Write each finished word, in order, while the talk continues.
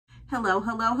Hello,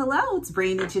 hello, hello. It's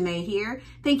Brandi Janei here.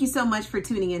 Thank you so much for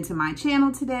tuning into my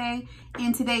channel today.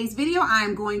 In today's video,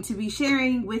 I'm going to be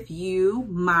sharing with you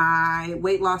my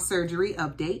weight loss surgery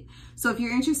update. So if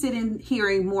you're interested in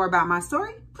hearing more about my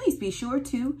story, please be sure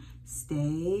to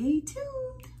stay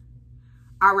tuned.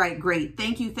 All right, great.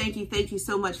 Thank you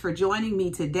so much for joining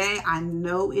me today. I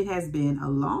know it has been a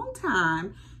long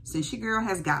time since your girl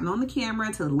has gotten on the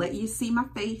camera to let you see my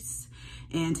face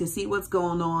and to see what's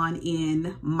going on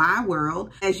in my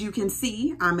world. As you can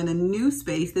see, I'm in a new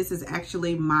space. This is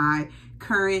actually my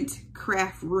current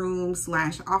craft room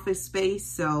 / office space.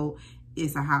 So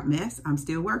it's a hot mess. I'm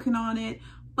still working on it,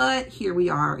 but here we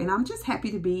are. And I'm just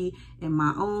happy to be in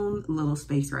my own little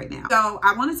space right now. So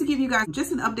I wanted to give you guys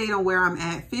just an update on where I'm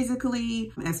at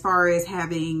physically as far as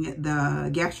having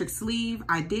the gastric sleeve.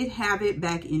 I did have it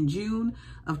back in June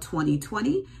of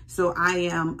 2020. So I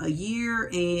am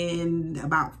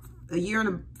about a year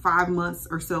and 5 months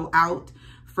or so out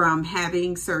from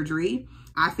having surgery.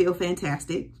 I feel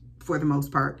fantastic for the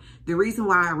most part. The reason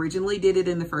why I originally did it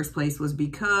in the first place was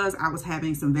because I was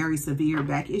having some very severe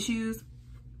back issues.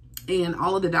 And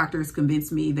all of the doctors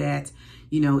convinced me that,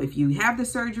 you know, if you have the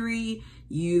surgery,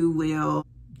 you will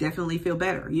definitely feel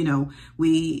better. You know,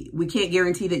 we can't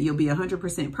guarantee that you'll be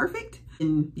 100% perfect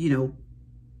and, you know,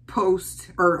 post,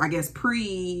 or I guess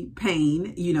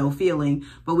pre-pain, you know, feeling,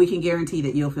 but we can guarantee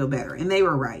that you'll feel better. And they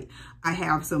were right. I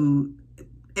have some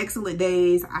excellent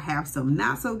days. I have some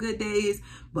not so good days,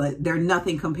 but they're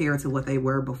nothing compared to what they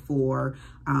were before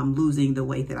losing the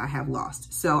weight that I have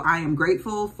lost. So I am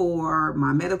grateful for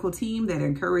my medical team that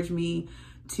encouraged me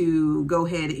to go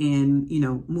ahead and, you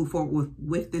know, move forward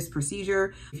with this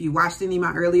procedure. If you watched any of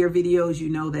my earlier videos, you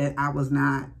know that I was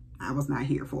not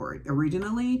here for it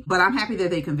originally, but I'm happy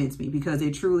that they convinced me because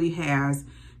it truly has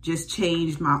just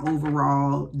changed my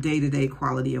overall day-to-day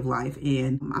quality of life.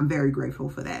 And I'm very grateful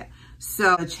for that.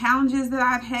 So the challenges that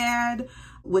I've had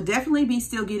would definitely be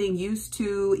still getting used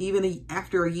to, even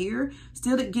after a year,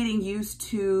 still getting used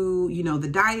to, you know, the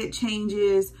diet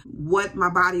changes, what my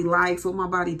body likes, what my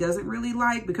body doesn't really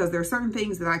like, because there are certain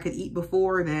things that I could eat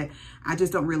before that I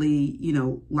just don't really, you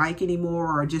know, like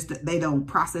anymore, or just they don't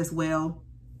process well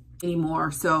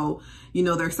anymore. So, you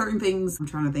know, there are certain things, I'm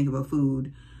trying to think of a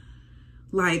food,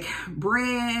 like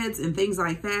breads and things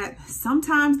like that.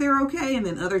 Sometimes they're okay, and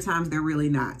then other times they're really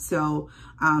not. So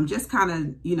just kind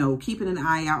of, you know, keeping an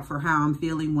eye out for how I'm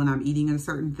feeling when I'm eating a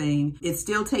certain thing. It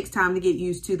still takes time to get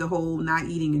used to the whole not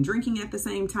eating and drinking at the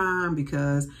same time,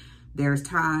 because there's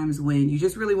times when you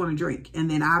just really want to drink.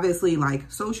 And then obviously, like,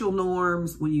 social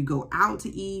norms, when you go out to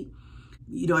eat,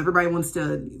 you know, everybody wants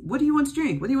to, what do you want to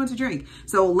drink? What do you want to drink?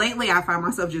 So lately I find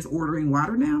myself just ordering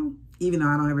water now, even though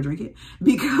I don't ever drink it,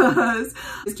 because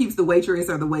this keeps the waitress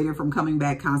or the waiter from coming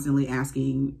back constantly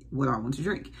asking what I want to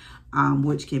drink,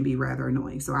 which can be rather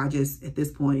annoying. So I just, at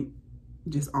this point,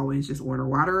 just always just order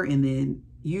water. And then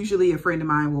usually a friend of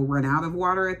mine will run out of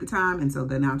water at the time. And so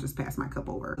then I'll just pass my cup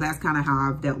over. That's kind of how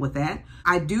I've dealt with that.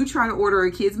 I do try to order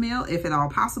a kid's meal if at all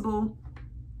possible,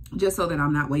 just so that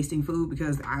I'm not wasting food,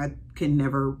 because I can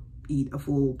never eat a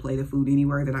full plate of food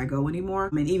anywhere that I go anymore.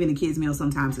 I mean, even a kid's meal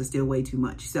sometimes is still way too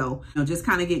much. So, you know, just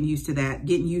kind of getting used to that,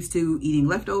 getting used to eating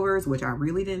leftovers, which I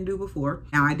really didn't do before.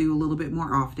 Now I do a little bit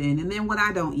more often. And then when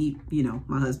I don't eat, you know,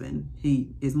 my husband,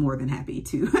 he is more than happy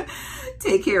to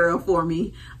take care of for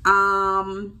me.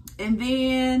 And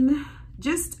then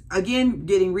just, again,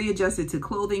 getting readjusted to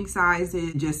clothing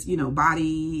sizes, just, you know,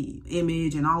 body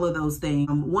image and all of those things.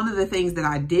 One of the things that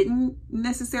I didn't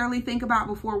necessarily think about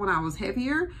before when I was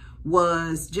heavier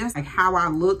was just like how I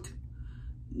looked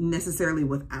necessarily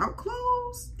without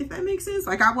clothes, if that makes sense.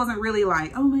 Like, I wasn't really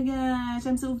like, oh my gosh,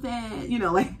 I'm so fat, you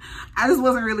know, like, I just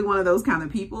wasn't really one of those kind of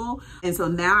people. And so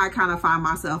now I kind of find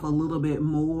myself a little bit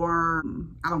more,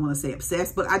 I don't want to say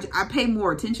obsessed, but I pay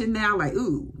more attention now, like,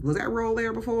 ooh, was that roll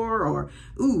there before? Or,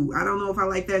 ooh, I don't know if I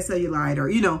like that cellulite, or,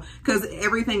 you know, because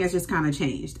everything has just kind of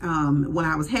changed. When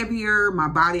I was heavier, my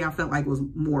body, I felt like was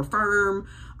more firm,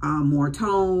 more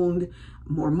toned,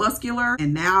 more muscular.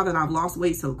 And now that I've lost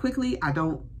weight so quickly, I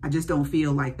just don't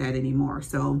feel like that anymore.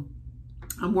 So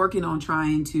I'm working on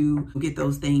trying to get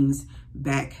those things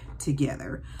back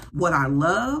together. What I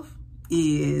love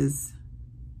is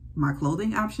my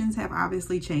clothing options have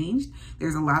obviously changed.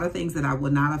 There's a lot of things that I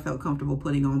would not have felt comfortable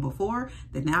putting on before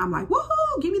that now I'm like,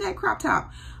 woohoo, give me that crop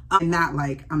top. And not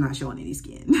like, I'm not showing any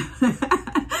skin.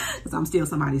 because I'm still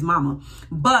somebody's mama.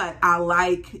 But I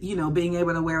like, you know, being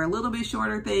able to wear a little bit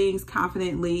shorter things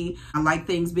confidently. I like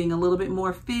things being a little bit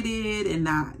more fitted and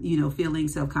not, you know, feeling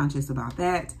self-conscious about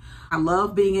that. I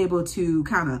love being able to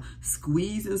kind of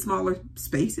squeeze in smaller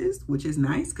spaces, which is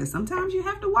nice because sometimes you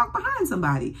have to walk behind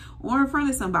somebody or in front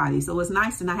of somebody. So it's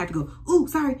nice to not have to go, oh,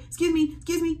 sorry, excuse me.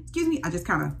 I just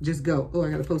kind of just go. Oh, I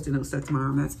got a Post-it note stuck to my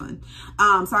arm. That's fun.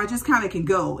 So I just kind of can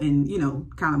go and, you know,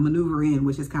 kind of maneuver in,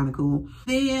 which is kind of cool.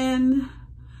 Then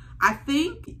I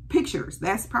think pictures,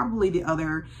 that's probably the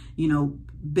other, you know,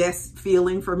 best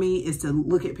feeling for me is to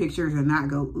look at pictures and not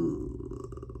go, ooh.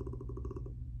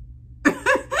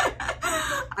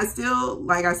 I still,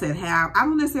 like I said, I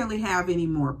don't necessarily have any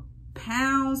more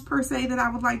pounds per se that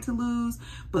I would like to lose,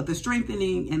 but the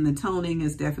strengthening and the toning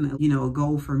is definitely, you know, a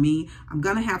goal for me. I'm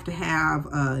going to have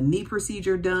a knee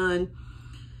procedure done.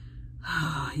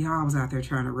 Y'all, I was out there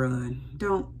trying to run.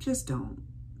 Just don't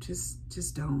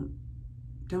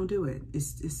do it.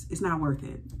 It's not worth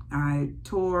it. I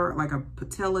tore like a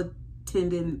patella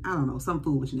tendon, I don't know, some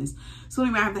foolishness. So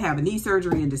anyway, I have to have a knee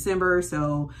surgery in December.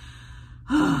 So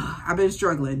I've been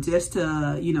struggling just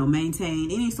to, you know,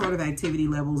 maintain any sort of activity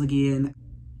levels again.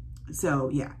 So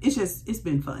yeah, it's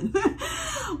been fun.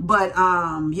 But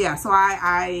yeah, so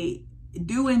I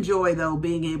do enjoy though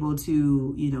being able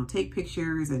to, you know, take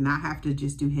pictures and not have to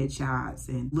just do headshots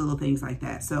and little things like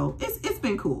that. So it's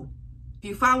been cool. If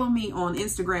you follow me on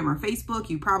Instagram or Facebook,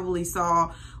 you probably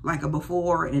saw like a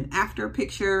before and after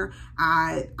picture.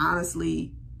 I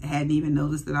honestly hadn't even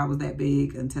noticed that I was that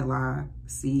big until I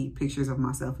see pictures of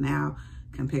myself now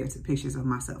compared to pictures of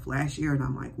myself last year. And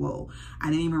I'm like, whoa, I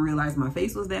didn't even realize my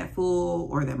face was that full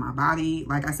or that my body,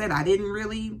 like I said, I didn't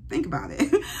really think about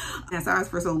it. I sized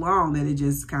for so long that it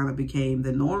just kind of became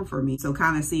the norm for me. So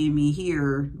kind of seeing me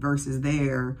here versus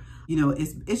there, you know,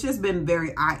 it's just been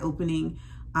very eye-opening.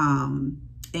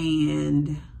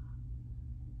 And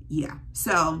yeah,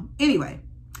 so anyway,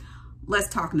 let's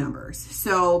talk numbers.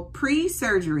 So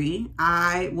pre-surgery,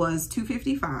 I was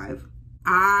 255.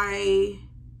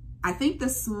 I think the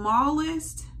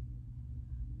smallest,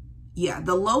 yeah,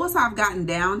 the lowest I've gotten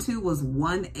down to was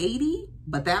 180,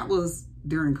 but that was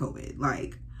during COVID.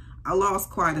 Like I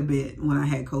lost quite a bit when I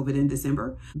had COVID in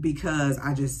December because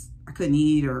I couldn't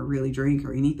eat or really drink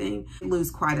or anything. I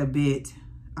lose quite a bit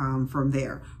from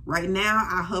there. Right now,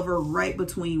 I hover right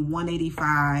between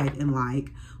 185 and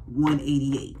like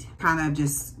 188, kind of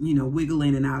just, you know, wiggle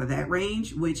in and out of that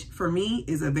range, which for me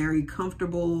is a very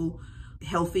comfortable,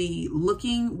 healthy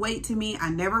looking weight to me. I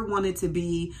never wanted to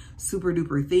be super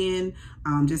duper thin,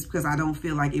 just because I don't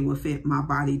feel like it would fit my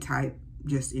body type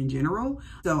just in general.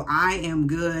 So I am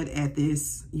good at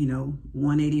this, you know,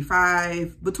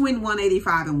 185, between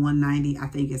 185 and 190, I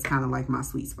think is kind of like my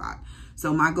sweet spot.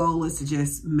 So my goal is to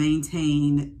just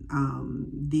maintain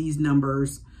these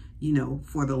numbers, you know,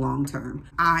 for the long term.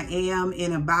 I am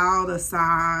in about a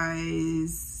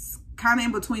size, kind of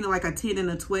in between like a 10 and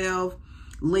a 12,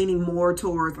 leaning more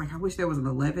towards, like, I wish there was an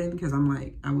 11 because I'm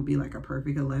like, I would be like a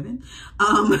perfect 11.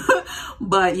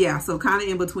 But yeah, so kind of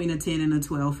in between a 10 and a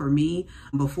 12 for me.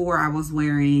 Before I was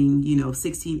wearing, you know,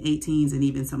 16, 18s and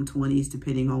even some 20s,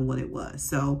 depending on what it was.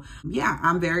 So yeah,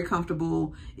 I'm very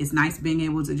comfortable. It's nice being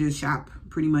able to just shop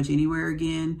pretty much anywhere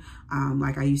again,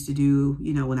 like I used to do,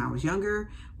 you know, when I was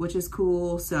younger, which is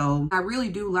cool. So I really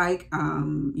do like,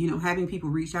 you know, having people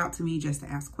reach out to me just to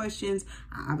ask questions.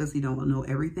 I obviously don't know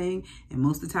everything. And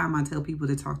most of the time I tell people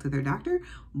to talk to their doctor,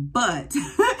 but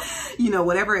you know,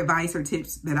 whatever advice or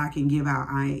tips that I can give out,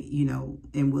 I, you know,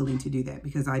 am willing to do that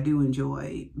because I do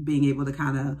enjoy being able to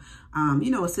kind of,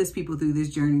 you know, assist people through this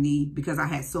journey because I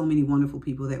had so many wonderful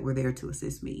people that were there to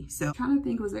assist me. So I'm trying to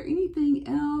think, was there anything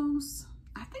else?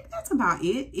 I think that's about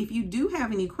it. If you do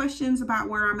have any questions about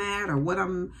where I'm at or what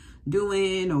I'm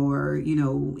doing or, you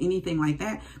know, anything like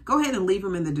that, go ahead and leave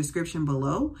them in the description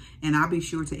below and I'll be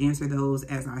sure to answer those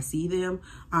as I see them.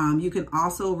 You can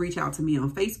also reach out to me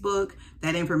on Facebook.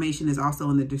 That information is also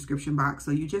in the description box.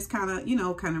 So you just kind of, you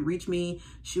know, reach me,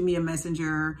 shoot me a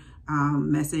messenger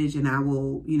message and I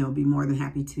will, you know, be more than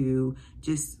happy to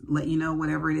just let you know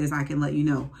whatever it is I can let you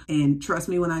know. And trust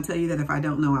me when I tell you that if I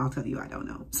don't know, I'll tell you I don't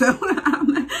know. So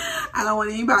I don't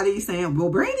want anybody saying, well,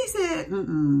 Brandi said,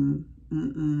 I'm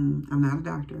not a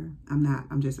doctor.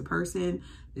 I'm just a person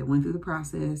that went through the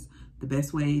process the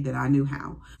best way that I knew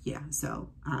how. Yeah, so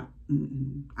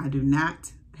I do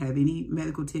not have any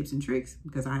medical tips and tricks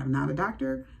because I am not a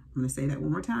doctor. I'm gonna say that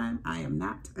one more time. I am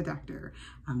not a doctor.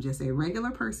 I'm just a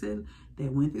regular person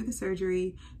that went through the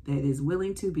surgery that is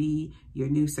willing to be your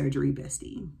new surgery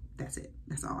bestie. That's it.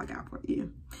 That's all I got for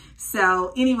you.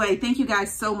 So anyway, thank you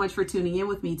guys so much for tuning in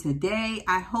with me today.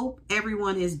 I hope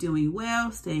everyone is doing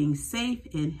well, staying safe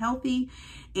and healthy.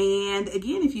 And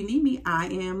again, if you need me,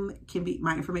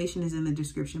 my information is in the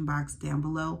description box down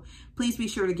below. Please be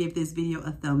sure to give this video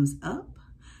a thumbs up.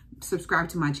 Subscribe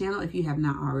to my channel if you have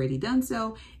not already done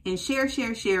so, and share,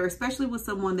 especially with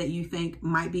someone that you think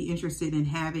might be interested in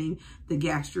having the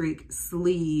gastric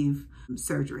sleeve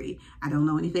surgery. I don't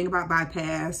know anything about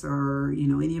bypass or, you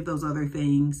know, any of those other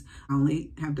things. I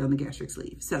only have done the gastric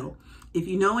sleeve. So if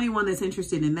you know anyone that's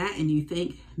interested in that and you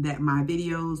think that my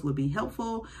videos would be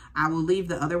helpful, I will leave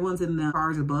the other ones in the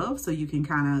bars above so you can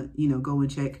kind of, you know, go and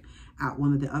check out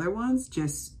one of the other ones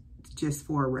just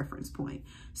for a reference point.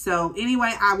 So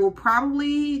anyway, I will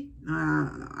probably,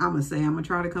 I'm going to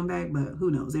try to come back, but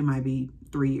who knows? It might be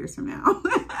 3 years from now.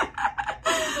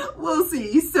 We'll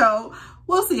see. So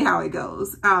we'll see how it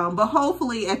goes. But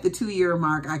hopefully at the 2-year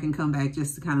mark, I can come back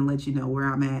just to kind of let you know where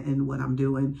I'm at and what I'm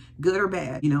doing, good or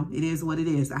bad. You know, it is what it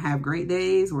is. I have great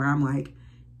days where I'm like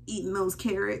eating those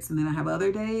carrots, and then I have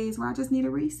other days where I just need a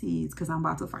Reese's because I'm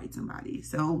about to fight somebody.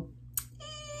 So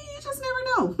just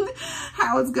never know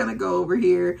how it's gonna go over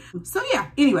here. So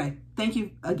yeah, anyway, thank you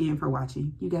again for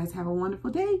watching. You guys have a wonderful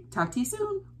day. Talk to you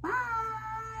soon. Bye.